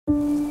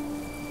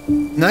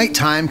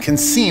Nighttime can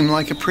seem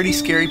like a pretty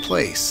scary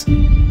place.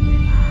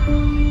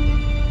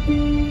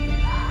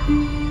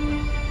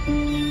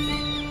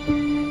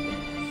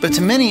 But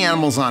to many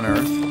animals on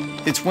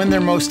Earth, it's when they're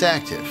most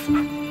active.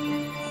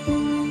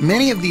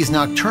 Many of these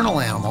nocturnal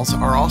animals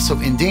are also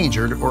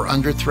endangered or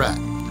under threat.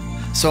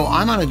 So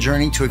I'm on a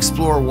journey to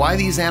explore why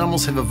these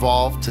animals have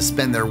evolved to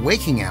spend their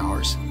waking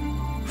hours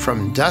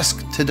from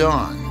dusk to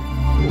dawn.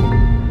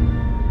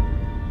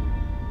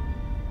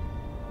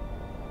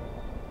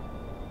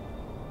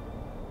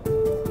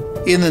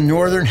 In the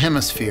northern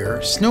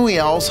hemisphere, snowy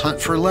owls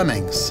hunt for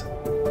lemmings.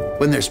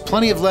 When there's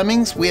plenty of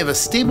lemmings, we have a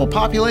stable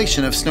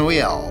population of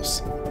snowy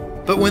owls.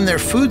 But when their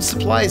food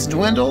supplies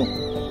dwindle,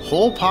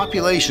 whole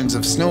populations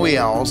of snowy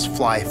owls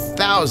fly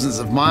thousands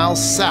of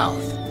miles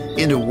south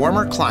into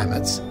warmer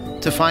climates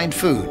to find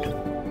food.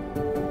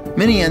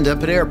 Many end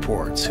up at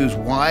airports whose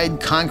wide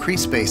concrete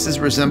spaces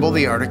resemble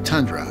the Arctic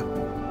tundra.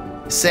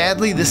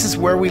 Sadly, this is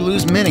where we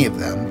lose many of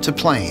them to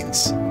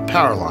planes,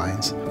 power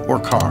lines, or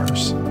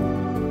cars.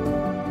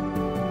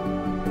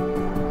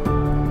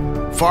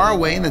 Far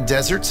away in the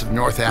deserts of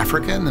North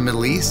Africa and the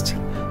Middle East,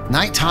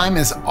 nighttime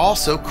is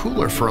also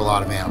cooler for a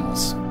lot of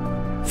animals.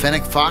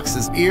 Fennec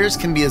foxes' ears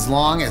can be as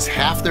long as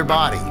half their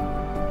body.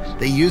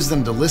 They use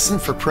them to listen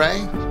for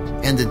prey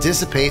and to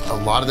dissipate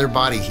a lot of their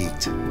body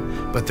heat.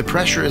 But the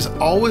pressure is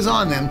always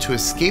on them to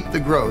escape the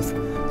growth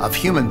of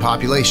human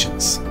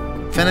populations.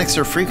 Fennecs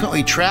are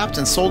frequently trapped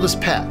and sold as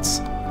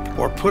pets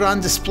or put on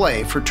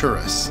display for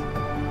tourists.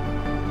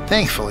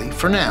 Thankfully,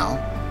 for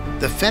now,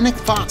 the fennec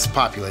fox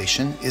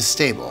population is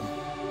stable.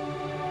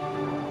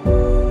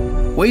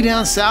 Way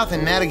down south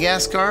in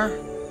Madagascar,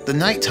 the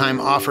nighttime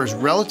offers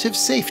relative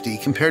safety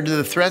compared to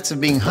the threats of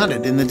being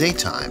hunted in the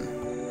daytime.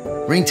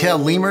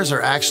 Ring-tailed lemurs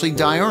are actually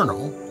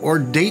diurnal, or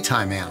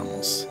daytime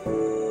animals.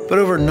 But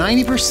over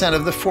 90%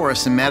 of the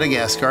forests in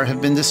Madagascar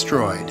have been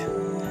destroyed,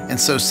 and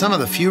so some of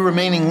the few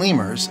remaining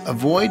lemurs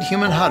avoid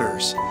human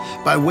hunters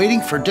by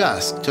waiting for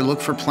dusk to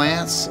look for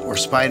plants or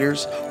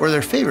spiders or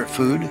their favorite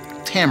food,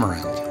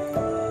 tamarind.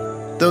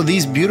 Though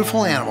these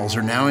beautiful animals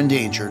are now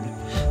endangered,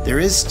 there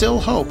is still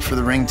hope for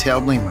the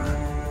ring-tailed lemur.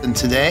 And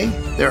today,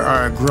 there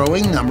are a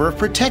growing number of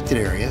protected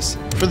areas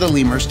for the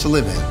lemurs to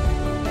live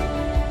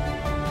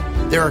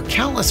in. There are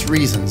countless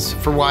reasons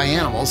for why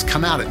animals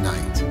come out at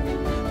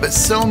night, but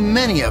so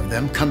many of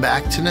them come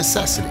back to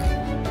necessity.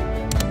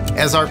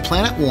 As our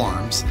planet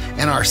warms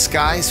and our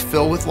skies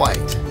fill with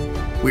light,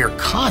 we are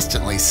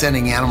constantly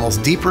sending animals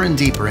deeper and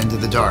deeper into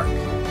the dark.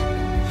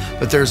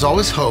 But there's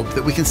always hope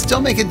that we can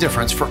still make a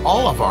difference for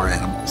all of our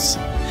animals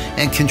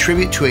and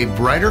contribute to a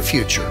brighter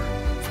future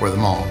for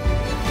them all.